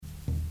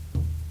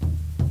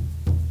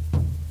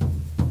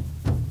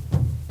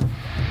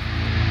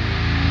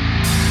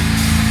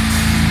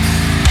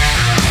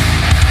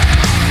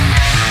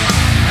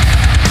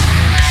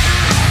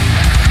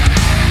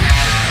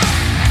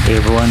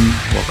everyone.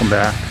 Welcome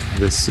back.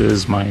 This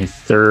is my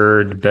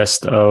third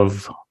best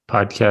of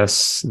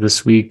podcasts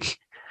this week.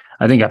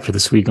 I think after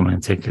this week, I'm going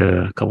to take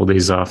a couple of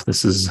days off.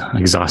 This is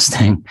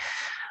exhausting.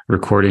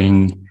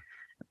 Recording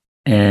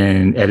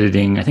and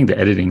editing. I think the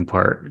editing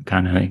part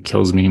kind of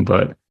kills me,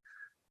 but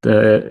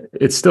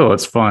it's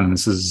fun.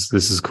 This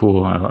is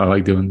cool. I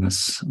like doing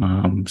this.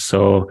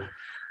 So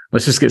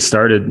let's just get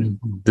started.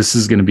 This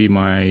is going to be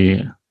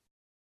my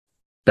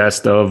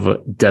best of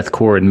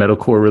deathcore and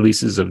metalcore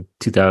releases of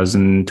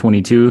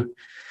 2022,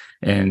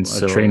 and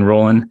so train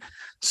rolling.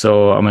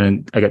 So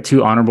I got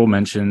two honorable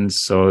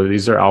mentions. So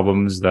these are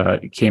albums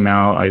that came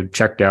out, I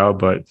checked out,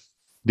 but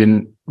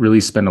didn't really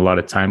spend a lot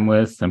of time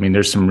with. I mean,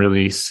 there's some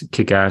really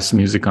kick-ass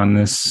music on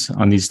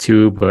these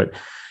two, but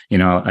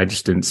I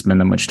just didn't spend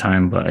that much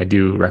time. But I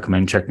do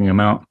recommend checking them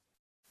out.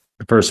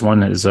 The first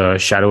one is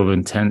Shadow of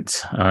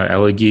Intent,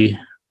 Elegy.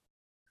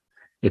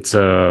 It's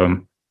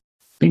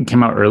I think it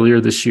came out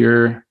earlier this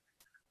year.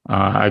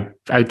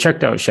 I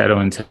checked out Shadow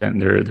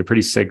Intent. They're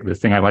pretty sick. The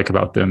thing I like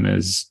about them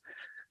is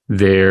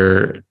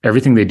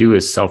everything they do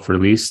is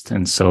self-released,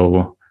 and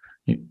so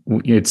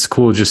it's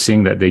cool just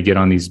seeing that they get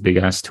on these big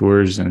ass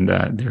tours and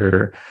that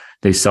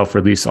they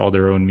self-release all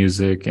their own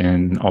music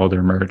and all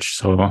their merch.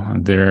 So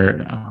they're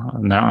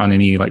not on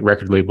any like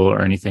record label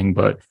or anything.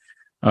 But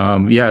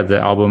the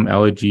album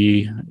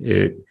Elegy,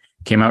 it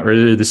came out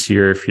earlier this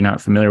year. If you're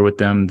not familiar with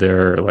them,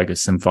 they're like a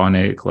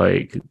symphonic,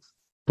 like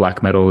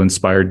black metal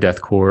inspired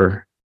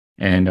deathcore.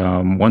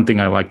 And one thing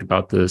I liked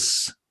about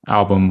this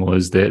album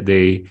was that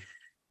they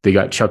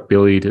got Chuck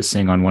Billy to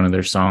sing on one of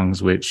their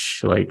songs,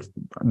 which like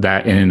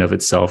that in and of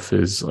itself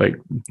is like,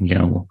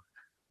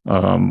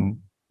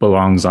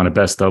 belongs on a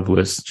best of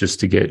list just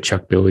to get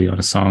Chuck Billy on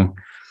a song.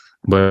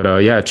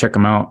 But check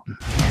them out.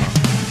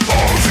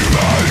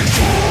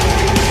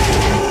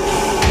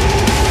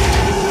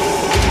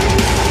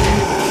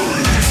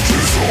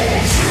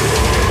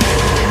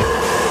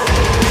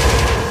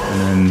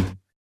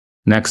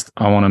 Next,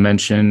 I want to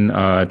mention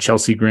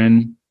Chelsea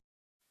Grin.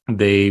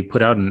 They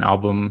put out an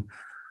album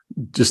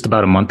just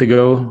about a month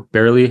ago,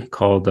 barely,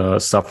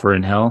 called Suffer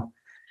in Hell.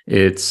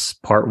 It's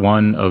part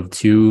one of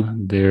two.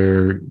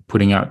 They're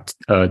putting out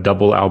a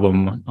double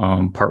album.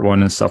 Part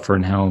one is Suffer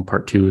in Hell.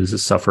 Part two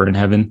is Suffer in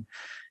Heaven.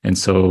 And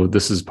so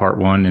this is part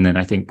one. And then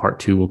I think part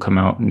two will come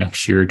out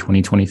next year,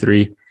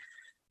 2023.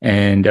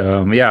 And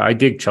I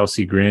dig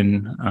Chelsea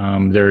Grin.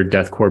 They're a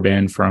deathcore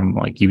band from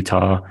like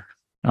Utah.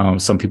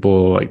 Some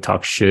people like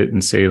talk shit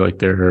and say like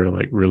they're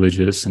like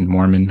religious and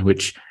Mormon,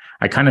 which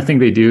I kind of think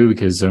they do,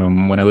 because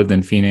when I lived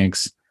in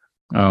Phoenix,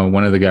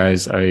 one of the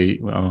guys I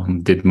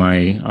did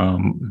my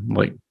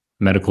like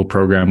medical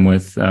program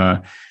with,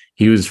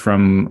 he was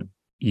from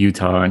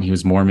Utah and he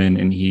was Mormon,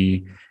 and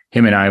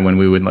him and I, when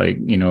we would like,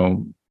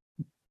 it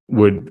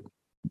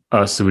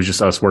was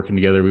just us working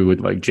together, we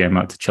would like jam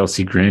out to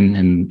Chelsea Grin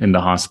in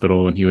the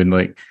hospital, and he would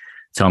like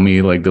tell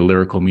me like the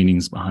lyrical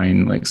meanings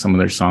behind like some of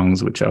their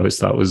songs, which I always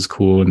thought was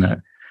cool. And that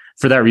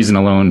for that reason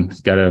alone,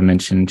 gotta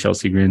mention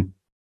Chelsea Grin.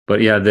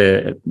 But yeah,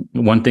 the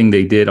one thing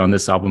they did on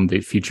this album,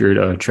 they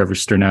featured Trevor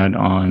Sternad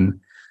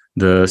on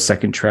the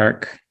second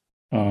track,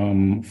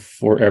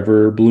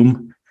 Forever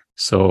Bloom.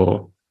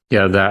 So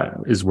yeah, that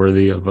is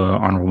worthy of an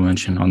honorable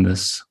mention on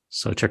this.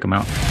 So check them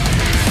out.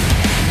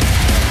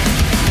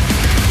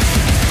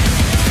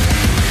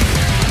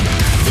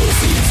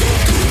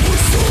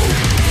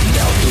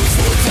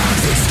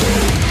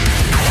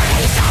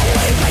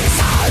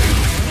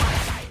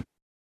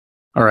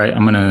 All right,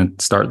 I'm going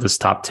to start this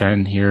top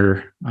 10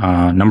 here.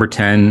 Number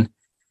 10,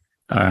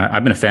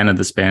 I've been a fan of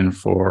this band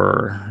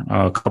for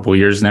a couple of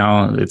years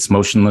now. It's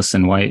Motionless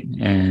in White,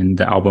 and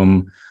the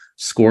album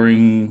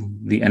Scoring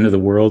the End of the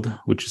World,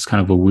 which is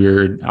kind of a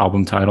weird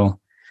album title.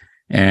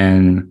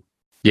 And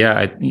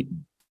yeah,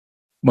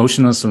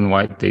 Motionless in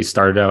White, they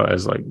started out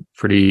as like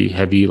pretty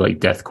heavy, like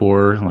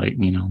deathcore, like,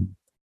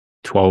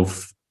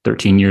 12,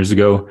 13 years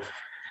ago,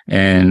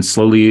 and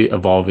slowly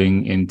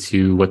evolving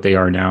into what they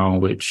are now,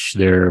 which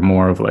they're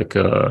more of like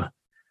a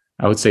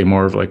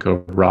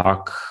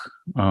rock,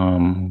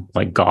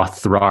 like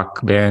goth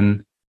rock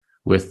band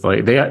with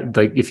like,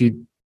 if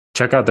you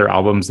check out their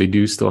albums, they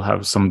do still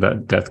have some of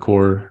that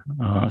deathcore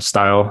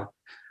style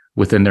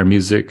within their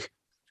music.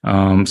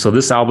 So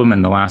this album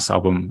and the last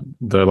album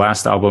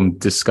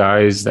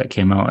Disguise, that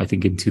came out I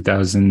think in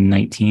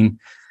 2019,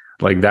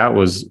 like that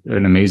was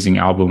an amazing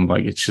album.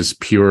 Like it's just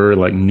pure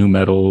like nu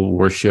metal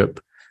worship.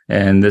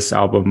 And this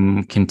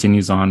album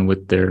continues on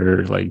with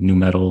their like nu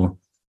metal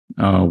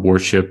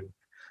worship.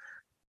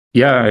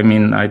 Yeah, I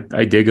mean, I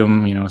dig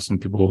them. Some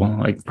people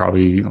like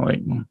probably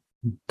like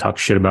talk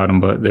shit about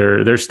them, but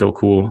they're still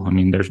cool. I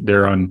mean,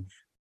 they're on,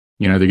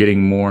 they're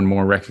getting more and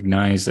more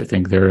recognized. I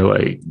think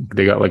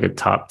they got like a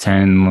top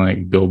 10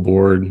 like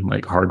Billboard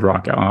like hard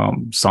rock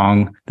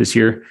song this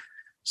year.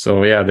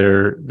 So yeah,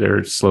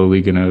 they're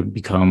slowly gonna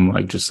become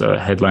like just a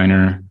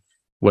headliner,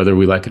 whether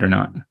we like it or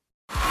not.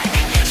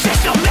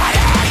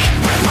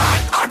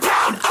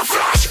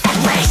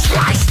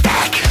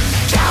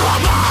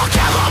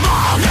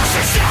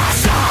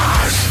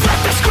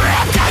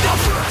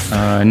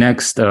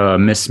 Next,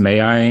 Miss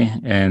May I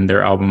and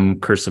their album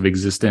Curse of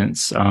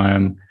Existence.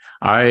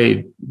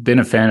 I've been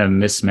a fan of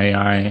Miss May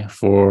I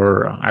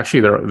for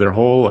actually their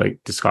whole like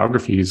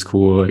discography is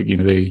cool. Like,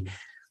 they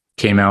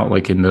came out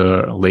like in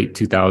the late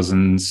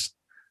 2000s.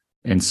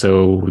 And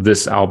so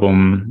this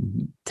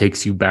album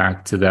takes you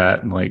back to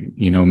that like,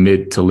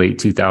 mid to late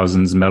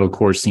 2000s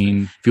metalcore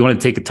scene. If you want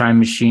to take a time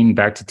machine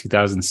back to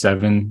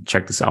 2007,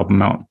 check this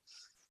album out.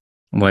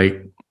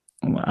 Like,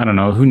 I don't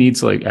know who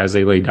needs like As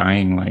They Lay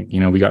Dying. Like,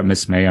 we got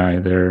Miss May I.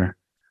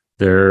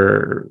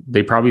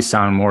 They probably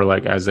sound more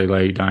like As They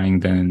Lay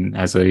Dying than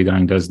As They Lay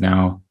Dying does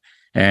now.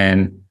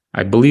 And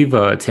I believe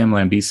Tim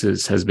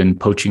Lambesis has been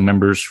poaching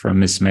members from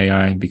Miss May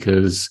I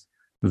because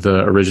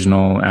the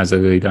original As They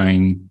Lay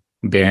Dying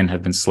band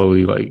have been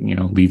slowly like,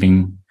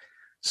 leaving.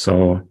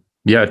 So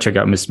yeah, check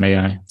out Miss May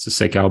I. It's a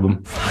sick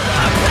album.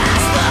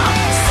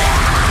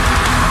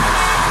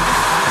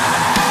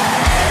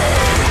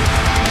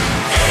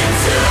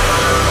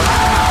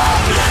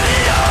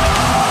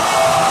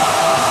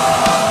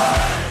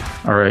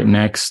 All right,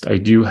 next I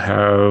do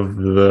have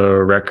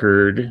the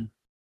record.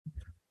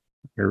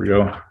 Here we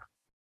go.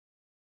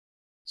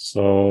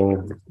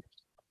 So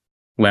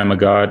Lamb of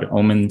God,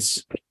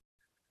 Omens.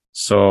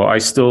 So I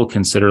still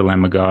consider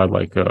Lamb of God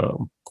like a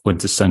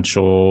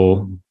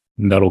quintessential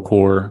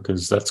metalcore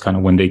because that's kind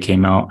of when they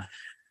came out.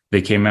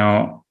 They came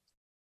out,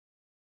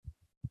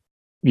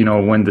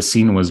 when the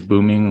scene was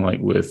booming, like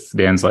with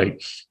bands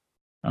like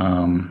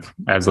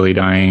As They Lay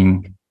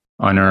Dying,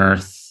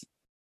 Unearth,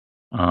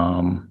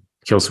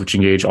 Killswitch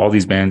Engage. All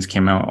these bands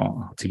came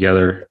out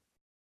together.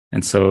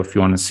 And so if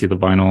you want to see the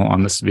vinyl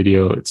on this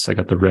video, I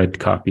got the red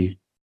copy.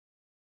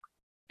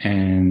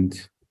 And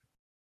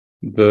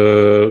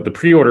the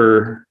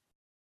pre-order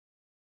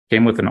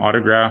came with an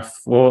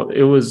autograph. Well,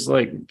 it was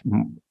like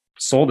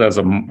sold as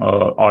a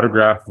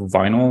autograph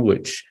vinyl,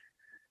 which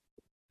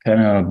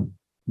kind of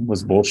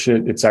was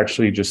bullshit. It's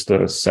actually just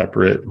a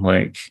separate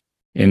like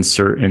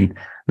insert. And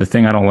the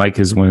thing I don't like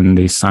is when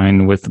they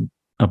sign with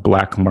a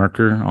black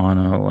marker on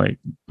a like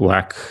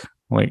black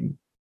like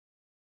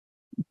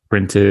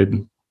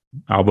printed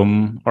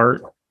album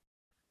art.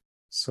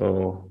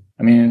 So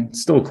I mean,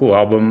 still a cool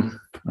album.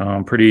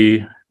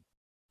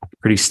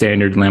 Pretty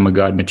standard Lamb of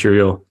God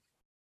material.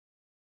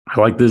 I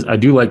like this. I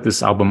do like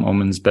this album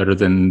Omens better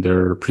than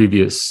their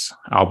previous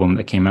album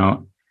that came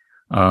out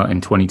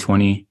in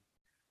 2020.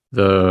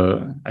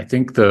 I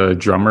think the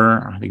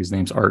drummer, I think his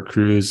name's Art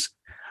Cruz.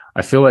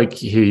 I feel like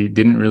he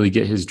didn't really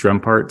get his drum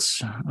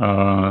parts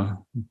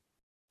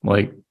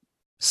like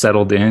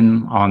settled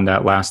in on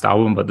that last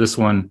album, but this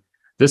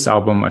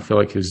album, I feel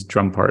like his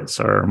drum parts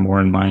are more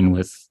in line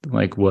with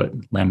like what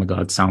Lamb of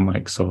God sound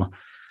like. So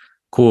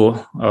cool,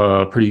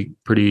 pretty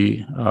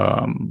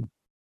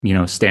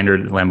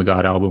standard Lamb of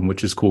God album,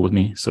 which is cool with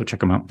me. So check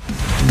them out.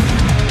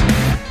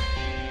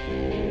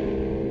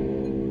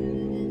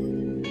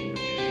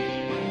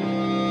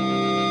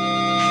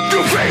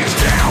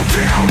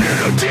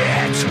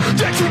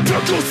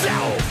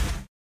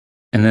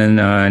 And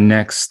then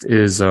next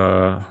is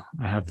I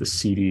have the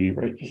CD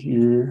right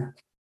here.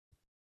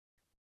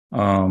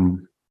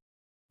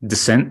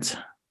 Descent,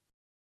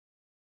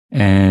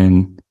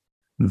 and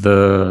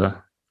the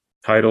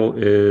title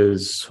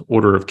is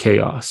Order of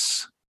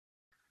Chaos.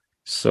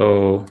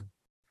 So,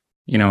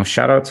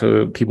 shout out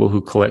to people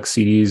who collect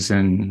CDs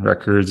and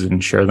records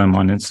and share them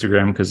on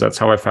Instagram, because that's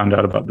how I found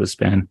out about this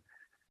band.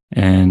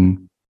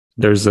 And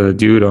there's a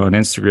dude on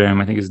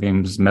Instagram, I think his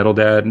name's Metal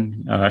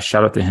Dad.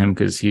 Shout out to him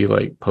because he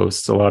like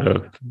posts a lot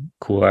of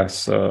cool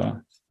ass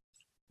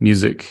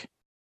music,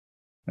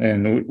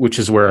 and which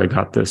is where I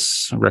got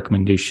this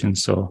recommendation.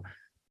 So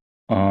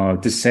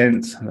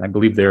Descent, I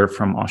believe they're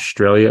from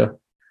Australia.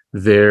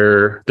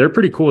 They're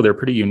pretty cool. They're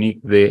pretty unique.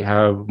 They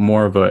have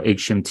more of a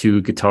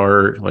HM2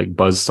 guitar, like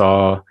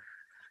buzzsaw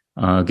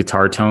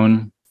guitar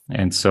tone.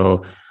 And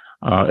so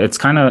it's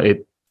kind of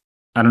it.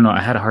 I don't know.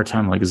 I had a hard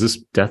time. Like, is this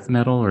death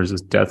metal or is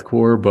this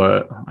deathcore?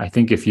 But I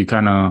think if you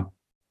kind of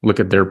look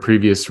at their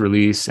previous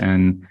release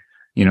and,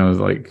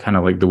 like kind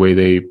of like the way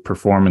they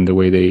perform and the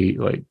way they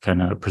like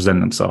kind of present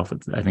themselves,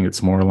 I think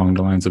it's more along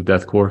the lines of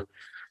deathcore.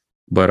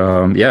 But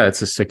yeah,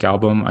 it's a sick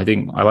album. I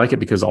think I like it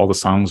because all the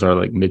songs are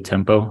like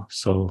mid-tempo.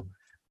 So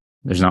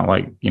there's not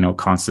like,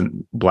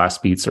 constant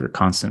blast beats or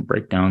constant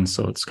breakdowns.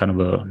 So it's kind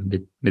of a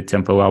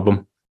mid-tempo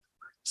album.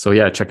 So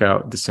yeah, check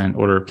out Descent,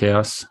 Order of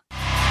Chaos.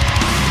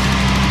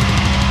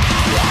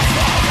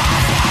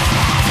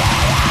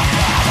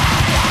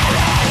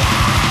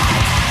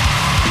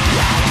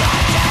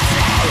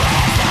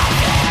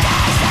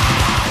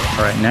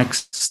 All right,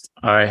 next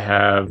I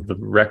have the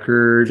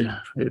record.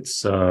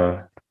 It's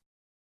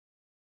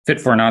Fit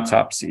for an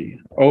Autopsy.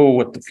 Oh,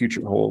 what the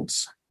future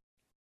holds.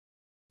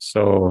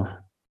 So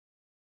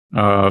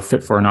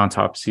Fit for an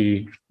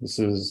Autopsy. This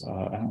is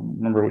I don't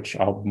remember which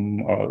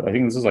album. I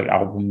think this is like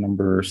album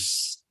number,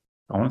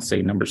 I want to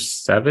say number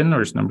 7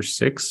 or number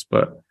 6,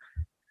 but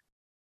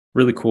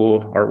really cool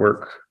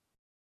artwork.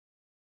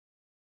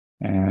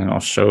 And I'll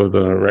show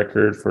the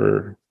record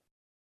for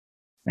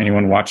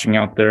anyone watching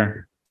out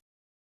there.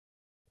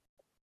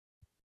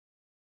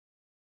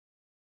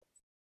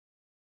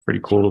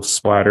 Pretty cool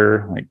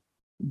splatter, like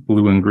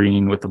blue and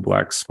green with the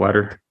black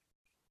splatter.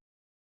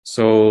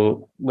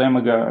 So Lamb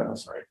of God,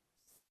 sorry.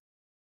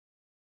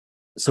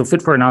 So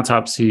Fit for an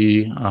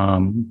Autopsy,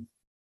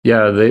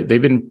 yeah,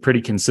 they've been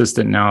pretty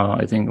consistent now.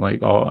 I think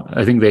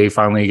I think they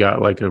finally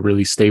got like a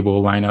really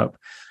stable lineup.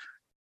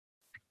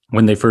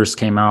 When they first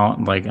came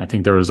out, like I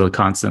think there was a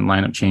constant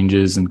lineup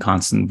changes and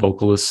constant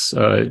vocalist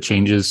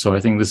changes. So I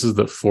think this is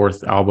the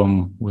fourth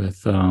album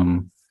with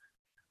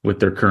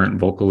their current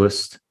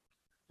vocalist.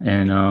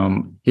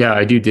 And yeah,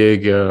 I do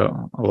dig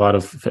a lot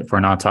of Fit for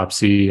an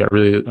Autopsy.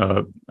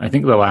 I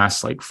think the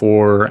last like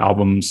four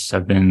albums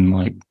have been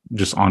like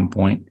just on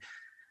point.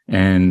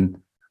 And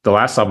the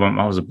last album,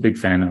 I was a big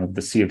fan of,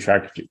 The Sea of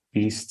Tragic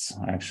Beasts.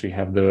 I actually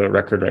have the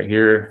record right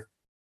here.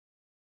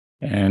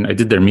 And I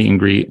did their meet and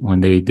greet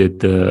when they did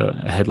the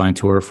headline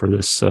tour for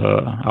this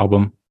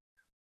album.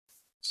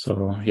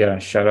 So yeah,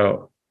 shout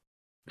out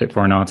Fit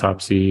for an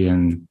Autopsy.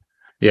 And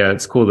yeah,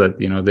 it's cool that,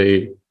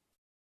 they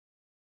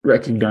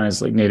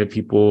recognize like Native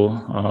people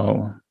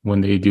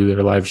when they do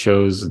their live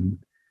shows. And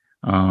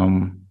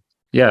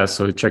yeah,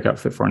 so check out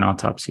Fit for an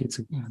Autopsy.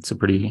 It's a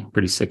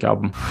pretty sick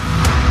album.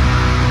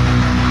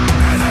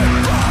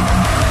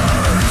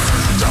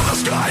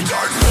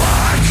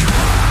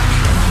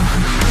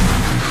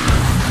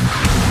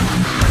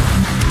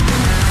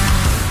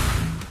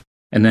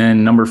 And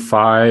then number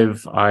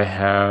 5, I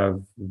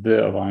have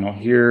the vinyl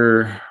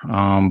here,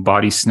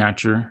 Body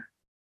Snatcher,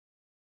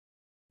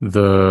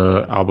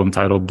 the album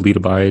title Bleed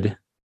Abide.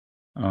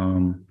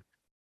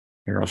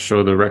 Here, I'll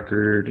show the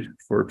record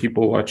for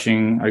people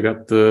watching. I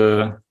got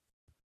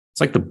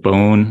it's like the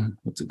Bone,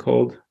 what's it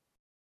called?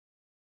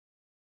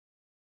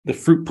 The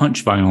Fruit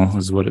Punch vinyl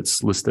is what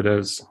it's listed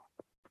as.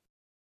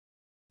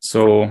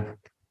 So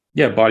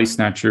yeah, Body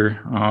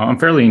Snatcher. I'm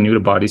fairly new to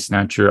Body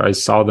Snatcher. I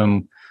saw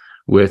them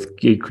with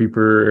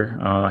Gatecreeper,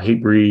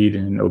 Hatebreed,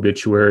 and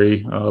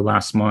Obituary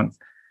last month.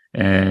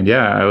 And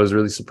yeah, I was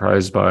really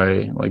surprised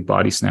by like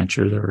Body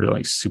Snatcher. They were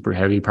like super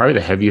heavy, probably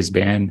the heaviest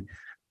band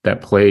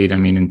that played. I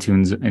mean, in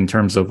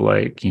terms of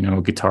like,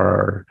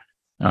 guitar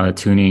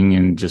tuning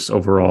and just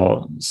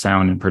overall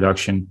sound and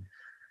production.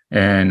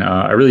 And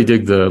I really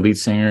dig the lead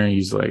singer.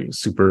 He's like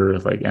super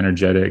like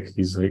energetic.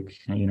 He's like,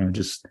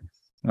 just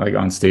like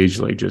on stage,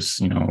 like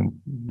just,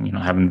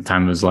 having the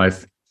time of his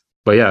life.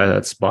 But yeah,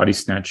 that's Body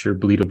Snatcher,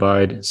 Bleed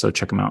Abide. So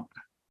check them out.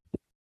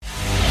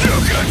 You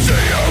can see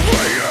your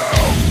way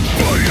out,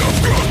 but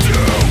you've grown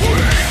too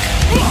weak.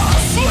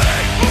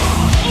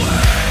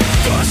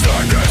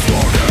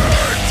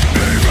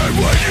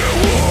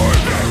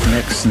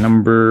 Next,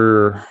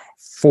 number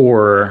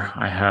 4,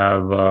 I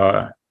have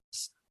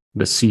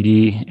the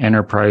CD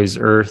Enterprise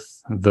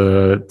Earth,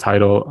 the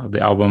title of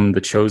the album,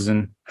 The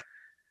Chosen.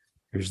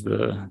 Here's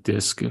the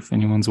disc if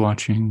anyone's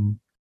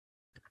watching.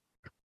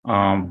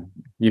 I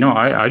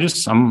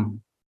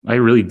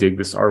really dig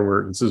this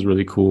artwork. This is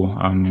really cool.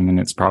 I mean,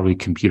 it's probably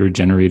computer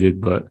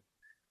generated, but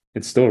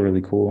it's still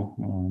really cool.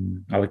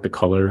 I like the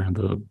color,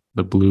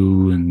 the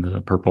blue and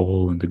the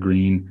purple and the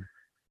green.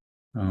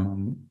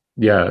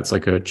 Yeah, it's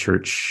like a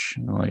church,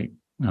 like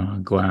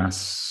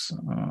glass,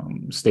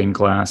 stained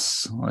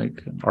glass,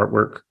 like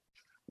artwork.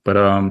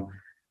 But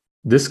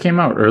this came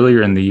out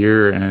earlier in the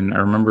year, and I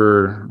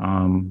remember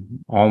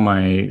all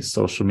my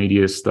social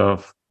media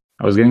stuff,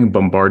 I was getting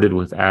bombarded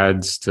with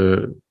ads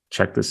to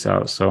check this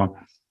out. So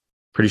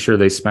pretty sure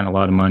they spent a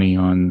lot of money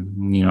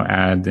on,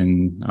 ad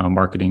and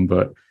marketing,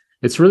 but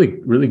it's really,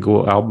 really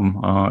cool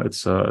album.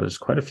 There's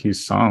quite a few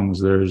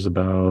songs. There's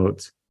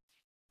about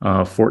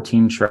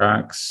 14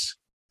 tracks,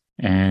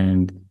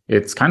 and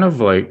it's kind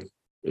of like,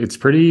 it's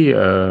pretty,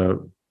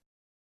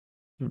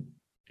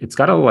 it's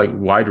got a like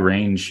wide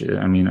range.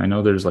 I mean, I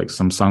know there's like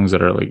some songs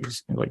that are like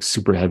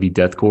super heavy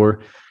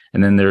deathcore.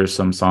 And then there's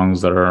some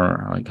songs that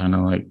are like kind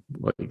of like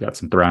got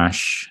some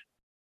thrash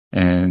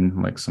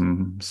and like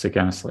some sick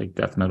ass like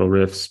death metal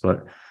riffs.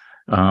 But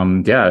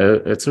yeah,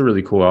 it's a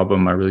really cool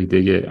album. I really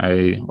dig it.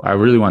 I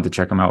really want to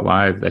check them out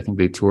live. I think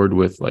they toured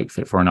with like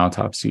Fit for an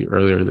Autopsy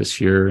earlier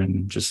this year,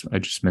 and I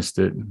just missed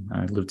it.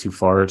 I live too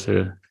far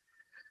to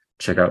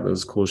check out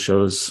those cool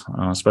shows,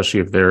 especially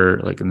if they're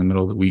like in the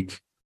middle of the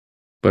week.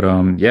 But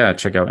yeah,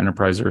 check out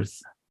Enterprise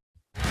Earth.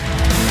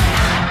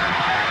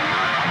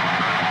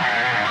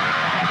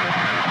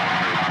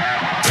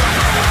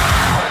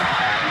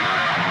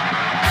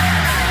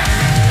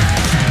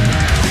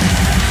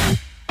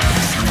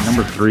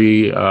 Number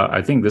 3,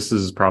 I think this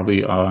is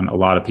probably on a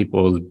lot of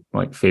people's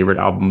like favorite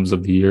albums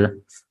of the year,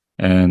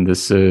 and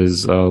this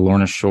is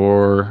Lorna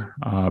Shore,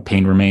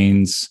 Pain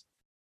Remains.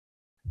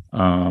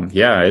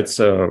 Yeah, it's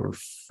a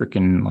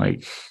freaking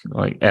like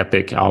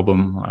epic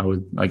album. I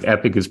would like,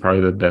 epic is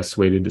probably the best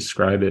way to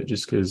describe it,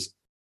 just because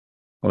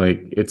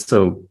like it's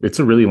a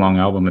really long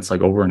album. It's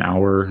like over an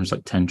hour. There's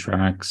like 10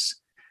 tracks,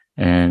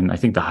 and I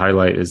think the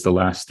highlight is the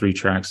last 3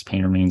 tracks,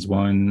 Pain Remains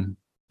 1,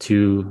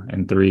 2,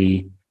 and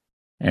 3.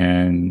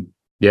 And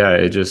yeah,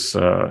 it just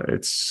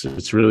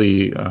it's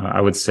really I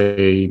would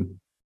say,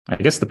 I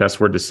guess the best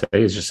word to say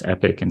is just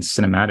epic and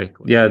cinematic.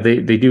 Yeah,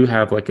 they do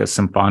have like a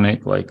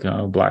symphonic like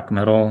black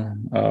metal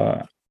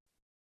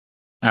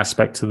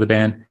aspect to the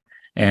band.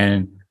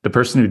 And the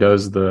person who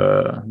does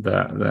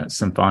that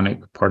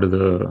symphonic part of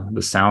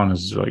the sound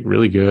is like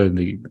really good.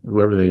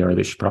 Whoever they are,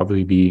 they should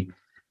probably be,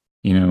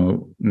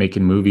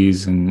 making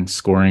movies and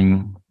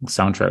scoring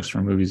soundtracks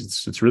for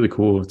movies. It's really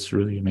cool. It's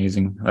really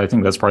amazing. I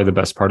think that's probably the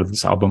best part of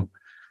this album.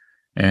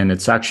 And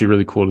it's actually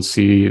really cool to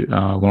see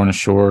Lorna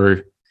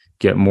Shore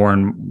get more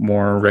and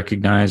more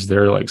recognized.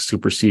 They're like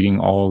superseding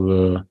all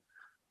the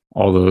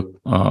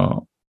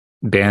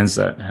bands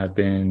that have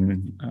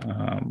been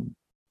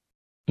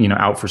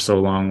out for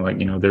so long. Like,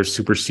 they're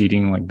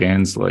superseding like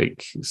bands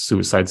like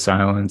Suicide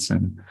Silence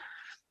and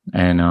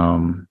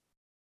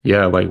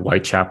like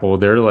Whitechapel.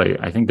 They're like,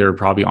 I think they're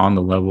probably on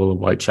the level of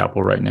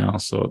Whitechapel right now.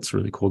 So it's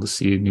really cool to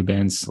see new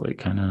bands like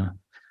kind of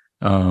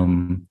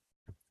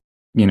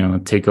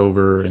take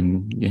over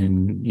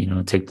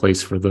and take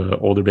place for the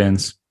older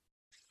bands.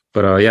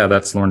 But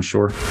that's Lorna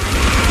Shore.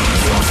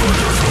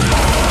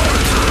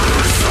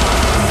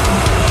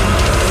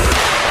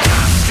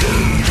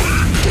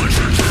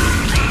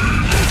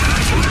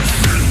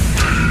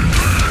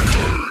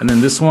 And then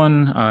this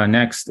one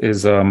next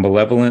is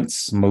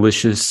Malevolence,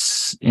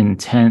 Malicious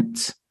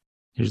Intent.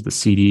 Here's the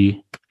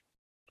CD.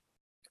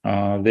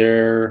 Believe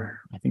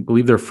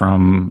they're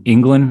from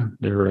England.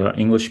 They're an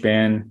English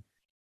band.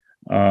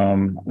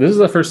 This is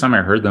the first time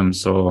I heard them.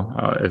 So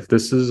if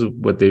this is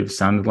what they've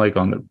sounded like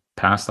on the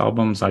past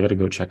albums, I got to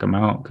go check them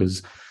out,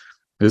 because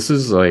this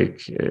is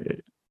like,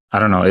 I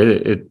don't know,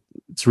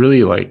 it's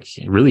really like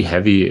really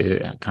heavy.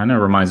 It kind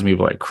of reminds me of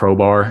like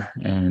Crowbar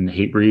and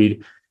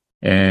Hatebreed.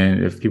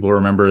 And if people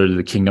remember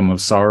the Kingdom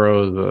of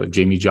Sorrow, the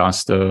Jamie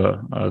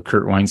Josta,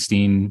 Kurt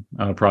Weinstein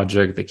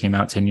project that came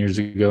out 10 years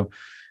ago,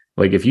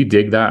 like if you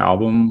dig that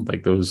album,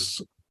 like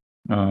those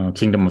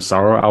Kingdom of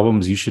Sorrow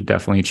albums, you should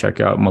definitely check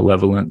out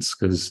Malevolence,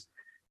 because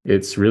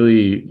it's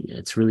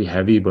really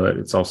heavy, but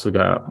it's also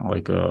got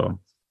like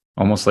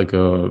almost like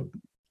a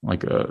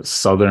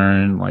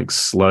southern like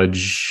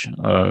sludge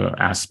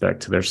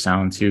aspect to their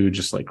sound too,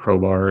 just like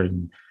Crowbar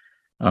and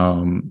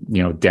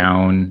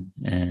Down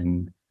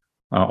and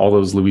all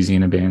those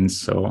Louisiana bands.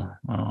 So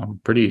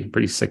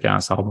pretty sick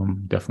ass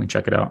album. Definitely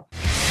check it out.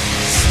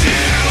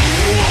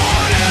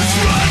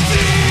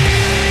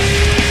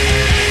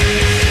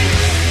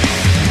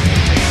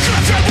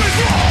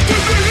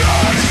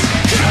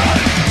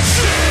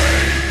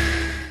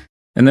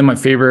 And then my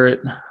favorite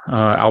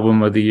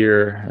album of the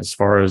year, as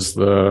far as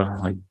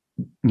the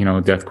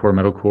deathcore,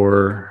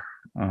 metalcore,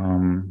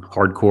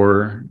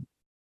 hardcore,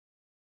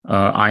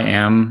 I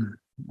Am.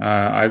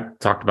 I've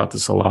talked about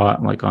this a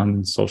lot, like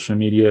on social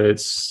media.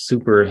 It's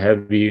super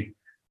heavy.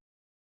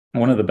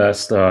 One of the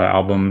best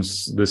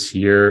albums this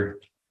year.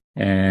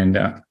 And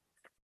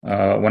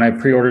when I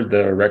pre-ordered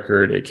the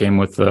record, it came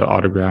with the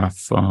autograph.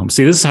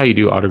 See, this is how you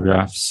do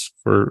autographs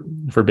for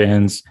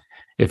bands.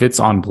 If it's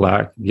on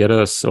black, get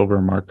a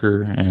silver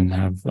marker and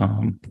have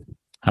them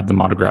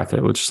autograph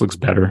it, which just looks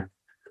better.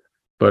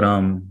 But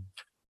I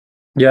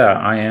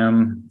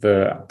Am,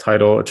 the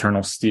title,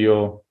 Eternal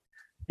Steel.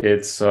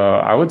 It's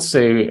I would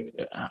say,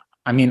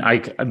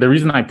 the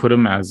reason I put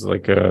them as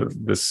like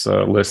this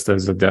list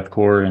as a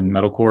deathcore and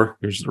metalcore,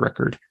 here's the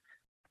record,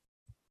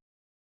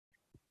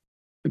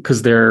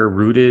 because they're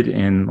rooted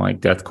in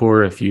like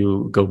deathcore. If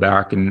you go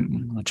back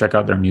and check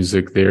out their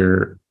music,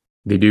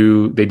 they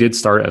did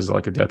start as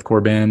like a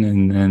deathcore band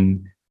and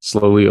then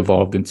slowly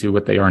evolved into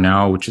what they are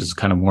now, which is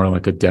kind of more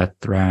like a death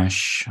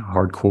thrash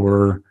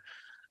hardcore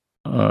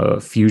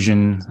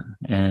fusion.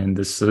 And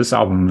this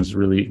album is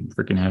really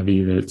freaking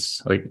heavy.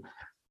 It's like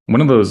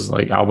one of those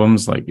like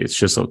albums, like it's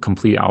just a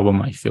complete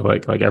album. I feel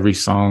like every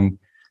song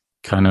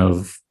kind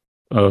of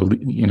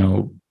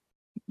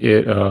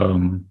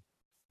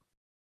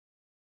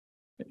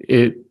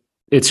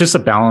it's just a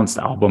balanced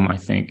album. I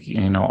think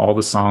all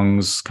the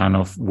songs kind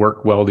of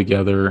work well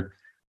together,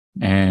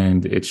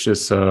 and it's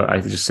just I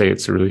just say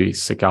it's a really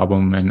sick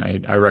album,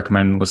 and I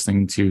recommend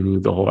listening to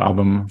the whole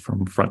album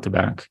from front to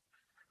back.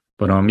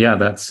 But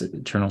that's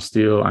Eternal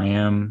Steel, I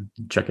Am.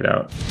 Check it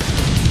out.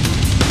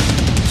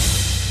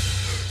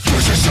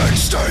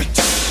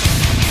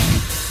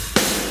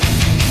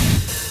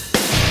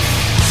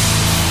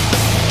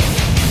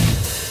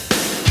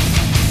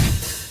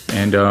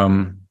 And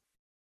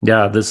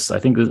I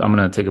think I'm going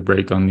to take a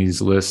break on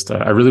these lists.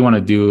 I really want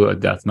to do a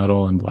death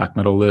metal and black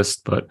metal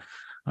list, but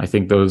I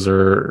think those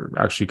are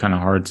actually kind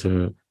of hard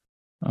to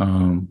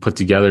put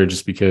together,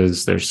 just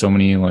because there's so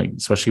many, like,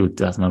 especially with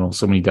death metal,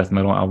 so many death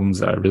metal albums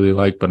that I really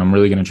like. But I'm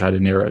really going to try to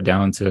narrow it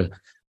down to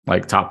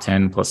like top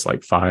 10 plus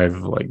like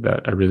 5 like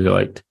that I really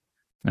liked.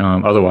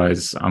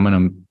 Otherwise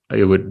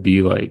it would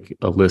be like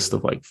a list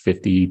of like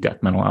 50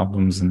 death metal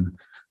albums, and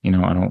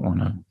I don't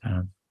want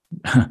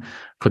to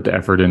put the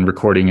effort in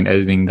recording and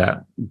editing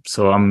that.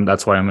 So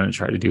that's why I'm going to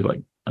try to do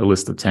like a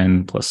list of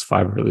 10 plus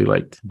 5 I really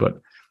liked. But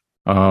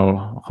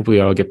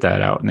hopefully I'll get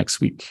that out next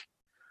week.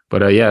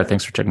 But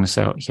thanks for checking this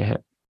out. Yeah.